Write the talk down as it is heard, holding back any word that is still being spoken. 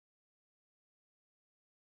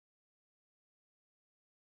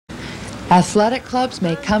Athletic clubs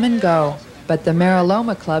may come and go, but the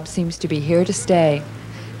Maryloma Club seems to be here to stay.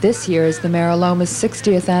 This year is the Maryloma's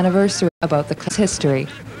 60th anniversary about the club's history.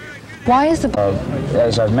 Why is the...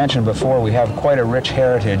 As I've mentioned before, we have quite a rich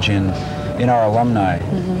heritage in our alumni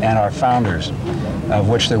and our founders, of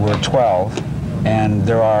which there were 12, and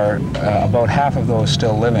there are about half of those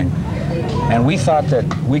still living. And we thought that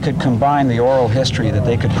we could combine the oral history that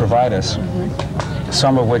they could provide us,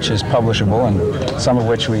 some of which is publishable and some of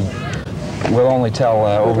which we will only tell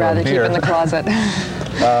over a beer. We'd rather keep in the closet.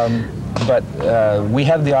 But we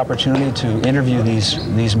had the opportunity to interview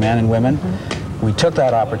these men and women. We took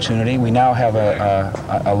that opportunity. We now have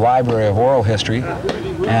a library of oral history,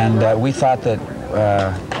 and we thought that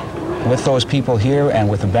with those people here and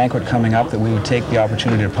with the banquet coming up, that we would take the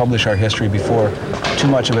opportunity to publish our history before too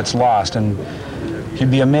much of it's lost. And you'd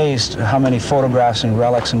be amazed how many photographs and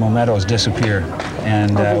relics and mementos disappear.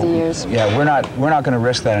 And over the years. Yeah, we're not going to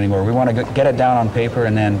risk that anymore. We want to get it down on paper,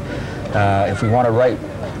 and then if we want to write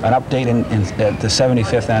an update at the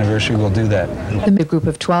 75th anniversary, we'll do that. The group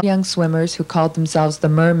of 12 young swimmers who called themselves the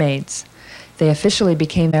Mermaids. They officially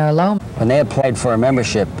became Maryloma. When they applied for a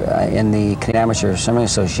membership in the Canadian Amateur Swimming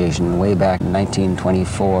Association way back in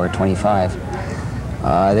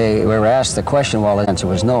 1924-25, they were asked the question, well, the answer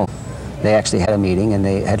was no. They actually had a meeting and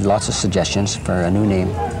they had lots of suggestions for a new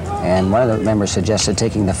name. And one of the members suggested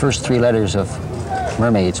taking the first 3 letters of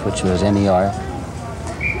Mermaids, which was M-E-R,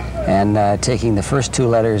 and taking the first 2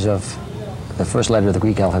 letters of the first letter of the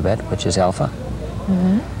Greek alphabet, which is alpha,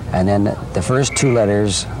 and then the first 2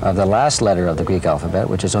 letters of the last letter of the Greek alphabet,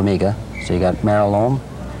 which is omega. So you got Marylome,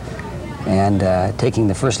 and taking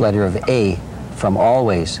the first letter of A from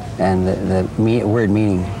always, and the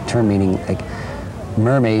term meaning like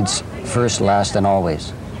mermaids first, last, and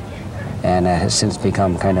always. And has since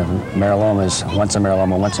become kind of Maryloma's once a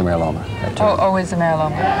Maryloma, once a Maryloma. Always a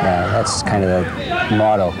Maryloma. Yeah, that's kind of the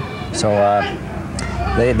motto. So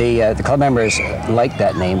the club members liked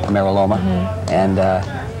that name, Maryloma, and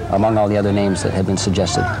among all the other names that had been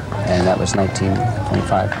suggested, and that was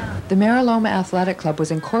 1925. The Maryloma Athletic Club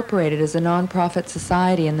was incorporated as a non-profit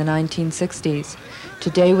society in the 1960s.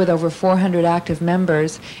 Today, with over 400 active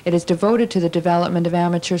members, it is devoted to the development of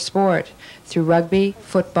amateur sport through rugby,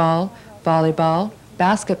 football, volleyball,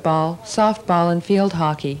 basketball, softball, and field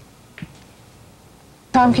hockey.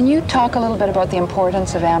 Tom, can you talk a little bit about the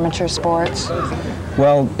importance of amateur sports?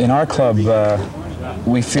 Well, in our club,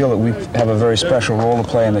 we feel that we have a very special role to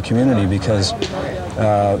play in the community because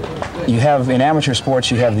you have, in amateur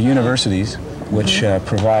sports, you have the universities, which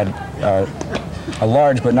provide a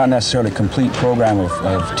large but not necessarily complete program of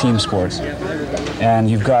team sports. And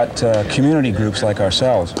you've got community groups like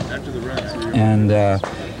ourselves. And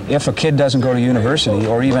if a kid doesn't go to university,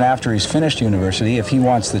 or even after he's finished university, if he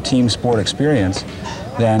wants the team sport experience,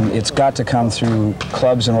 then it's got to come through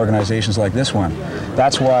clubs and organizations like this one.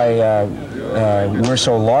 That's why we're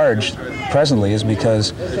so large presently, is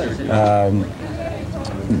because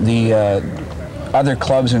the other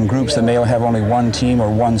clubs and groups that may have only one team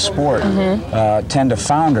or one sport tend to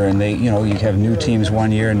founder, and they, you have new teams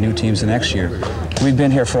one year and new teams the next year. We've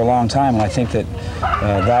been here for a long time, and I think that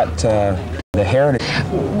the heritage.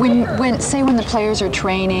 When the players are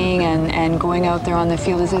training and going out there on the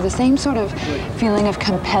field, is there the same sort of feeling of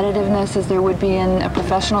competitiveness as there would be in a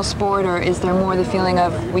professional sport, or is there more the feeling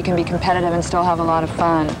of we can be competitive and still have a lot of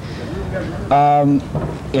fun?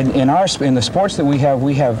 In the sports that we have,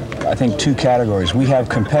 I think 2 categories. We have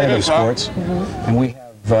competitive sports, and we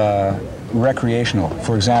have recreational.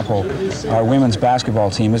 For example, our women's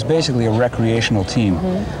basketball team is basically a recreational team.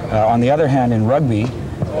 On the other hand, in rugby,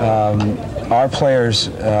 our players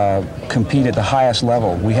compete at the highest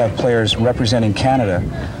level. We have players representing Canada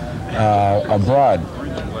abroad.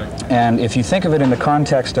 And if you think of it in the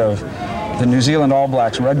context of the New Zealand All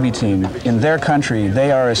Blacks rugby team, in their country,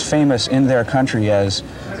 they are as famous in their country as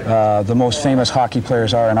the most famous hockey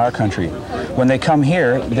players are in our country. When they come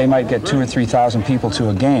here, they might get 2,000 or 3,000 people to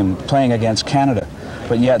a game playing against Canada,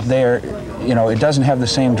 but yet it doesn't have the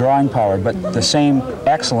same drawing power, but the same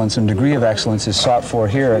excellence and degree of excellence is sought for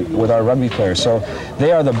here with our rugby players. So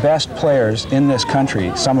they are the best players in this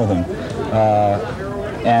country, some of them,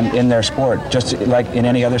 and in their sport. Just like in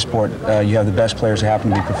any other sport, you have the best players who happen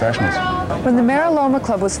to be professionals. When the Maryloma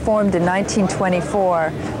Club was formed in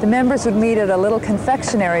 1924, the members would meet at a little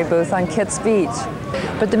confectionery booth on Kitts Beach.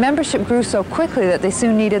 But the membership grew so quickly that they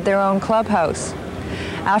soon needed their own clubhouse.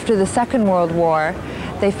 After the Second World War,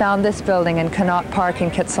 they found this building in Connaught Park in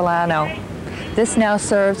Kitsilano. This now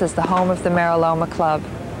serves as the home of the Maryloma Club.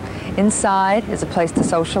 Inside is a place to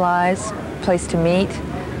socialize, a place to meet,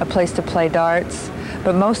 a place to play darts,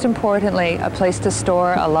 but most importantly, a place to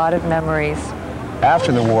store a lot of memories.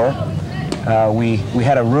 After the war, we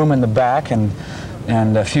had a room in the back, and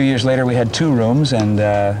a few years later we had 2 rooms, and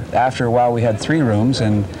after a while we had 3 rooms,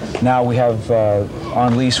 and now we have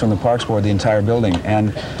on lease from the Parks Board the entire building.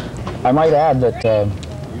 And I might add that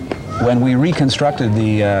when we reconstructed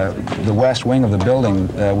the west wing of the building,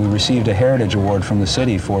 we received a Heritage Award from the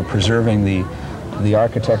city for preserving the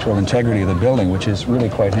architectural integrity of the building, which is really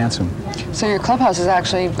quite handsome. So your clubhouse is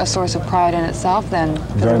actually a source of pride in itself then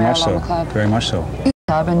for Very the much so. Mira Loma Club. Very much so.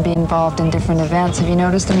 Club and be involved in different events. Have you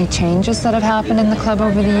noticed any changes that have happened in the club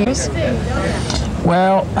over the years?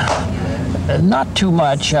 Well, not too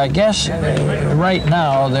much. I guess right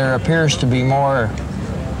now there appears to be more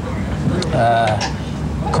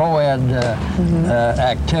co-ed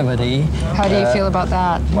activity. How do you feel about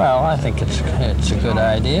that? Well, I think it's a good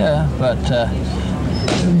idea, but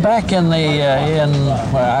back in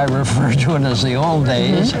well, I refer to it as the old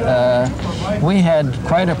days, we had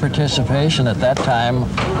quite a participation at that time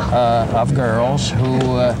of girls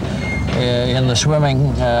who in the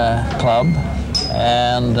swimming club,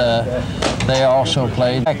 and they also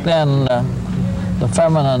played. Back then, the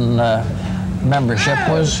feminine membership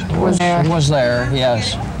was there,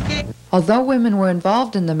 yes. Although women were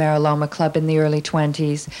involved in the Mira Loma Club in the early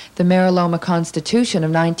 20s, the Mira Loma Constitution of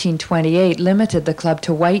 1928 limited the club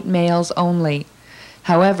to white males only.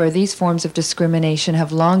 However, these forms of discrimination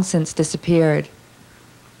have long since disappeared.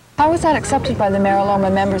 How was that accepted by the Mira Loma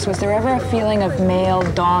members? Was there ever a feeling of male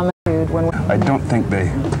dominated when... I don't think they,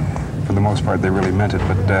 for the most part, they really meant it,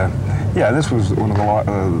 but yeah, this was one of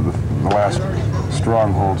the last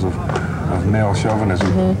strongholds of male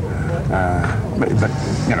chauvinism. But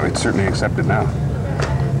you know, it's certainly accepted now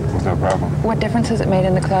with no problem. What difference has it made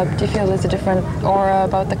in the club? Do you feel there's a different aura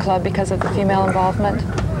about the club because of the female involvement?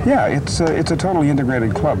 Yeah, it's a totally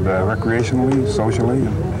integrated club, recreationally, socially,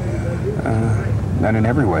 and in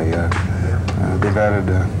every way. They've added,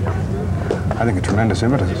 I think, a tremendous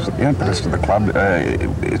impetus to the club.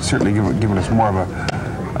 It's certainly given us more of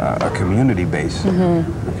a community base.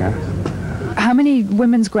 Okay. How many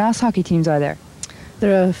women's grass hockey teams are there?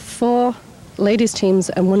 There are 4 ladies teams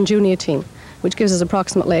and 1 junior team, which gives us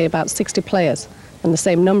approximately about 60 players, and the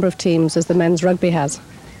same number of teams as the men's rugby has.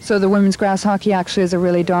 So the women's grass hockey actually is a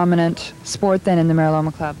really dominant sport then in the Mira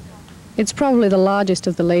Loma Club? It's probably the largest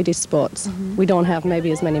of the ladies' sports. We don't have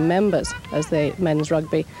maybe as many members as the men's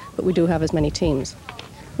rugby, but we do have as many teams.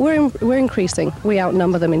 We're increasing. We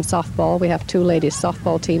outnumber them in softball. We have 2 ladies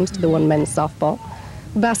softball teams to the 1 men's softball.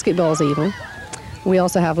 Basketball's even. We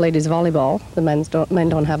also have ladies volleyball. The men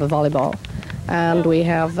don't have a volleyball. And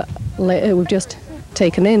we've just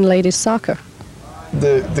taken in ladies soccer.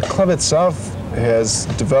 The club itself has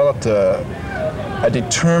developed a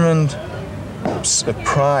determined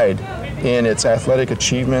pride in its athletic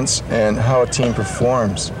achievements and how a team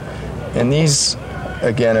performs. And these,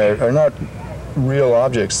 again, are not real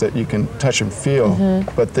objects that you can touch and feel,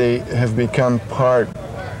 but they have become part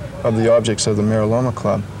of the objects of the Mira Loma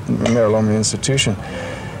Club, the Mira Loma Institution.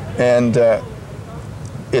 And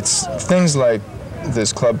it's things like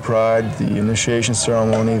this club pride, the initiation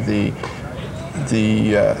ceremony,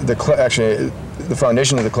 actually the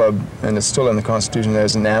foundation of the club, and it's still in the Constitution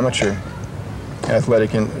as an amateur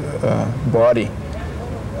athletic body,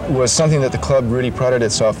 was something that the club really prided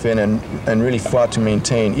itself in and really fought to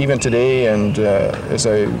maintain. Even today, and as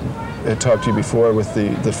I had talked to you before with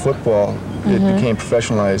the football, it became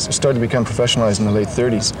professionalized. It started to become professionalized in the late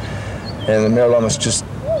 30s, and the Mira Lomas just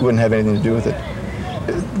wouldn't have anything to do with it.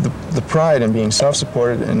 The pride in being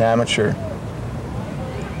self-supported and amateur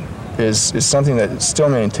is something that is still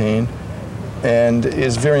maintained and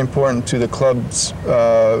is very important to the club's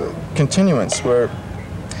continuance, where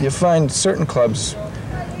you find certain clubs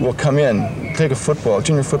will come in, take a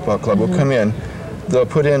junior football club will come in, they'll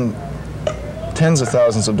put in tens of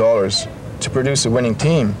thousands of dollars to produce a winning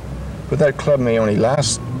team, but that club may only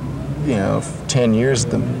last, 10 years,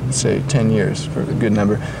 say 10 years for a good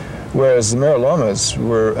number. Whereas the Mira Lomas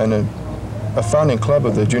were a founding club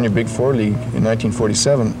of the Junior Big Four League in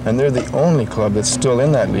 1947, and they're the only club that's still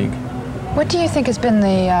in that league. What do you think has been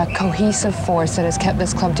the cohesive force that has kept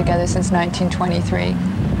this club together since 1923?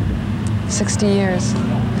 60 years.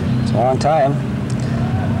 It's a long time.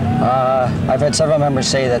 I've had several members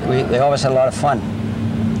say that they always had a lot of fun.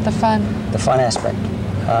 The fun? The fun aspect.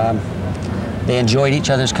 They enjoyed each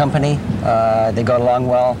other's company. They got along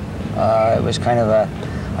well. It was kind of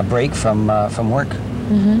a break from work.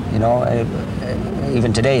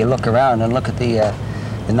 Even today, you look around and look at the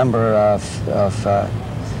number of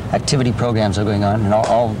activity programs that are going on, and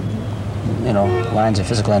all lines of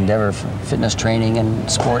physical endeavor, fitness training and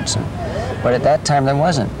sports. And But at that time, there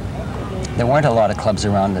wasn't. There weren't a lot of clubs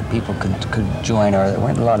around that people could join, or there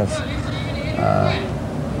weren't a lot of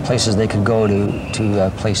places they could go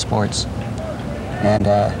to play sports. And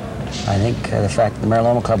I think the fact that the Mary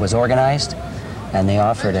Loma Club was organized, and they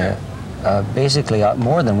offered basically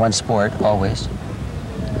more than one sport always,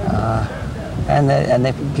 and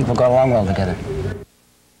the people got along well together.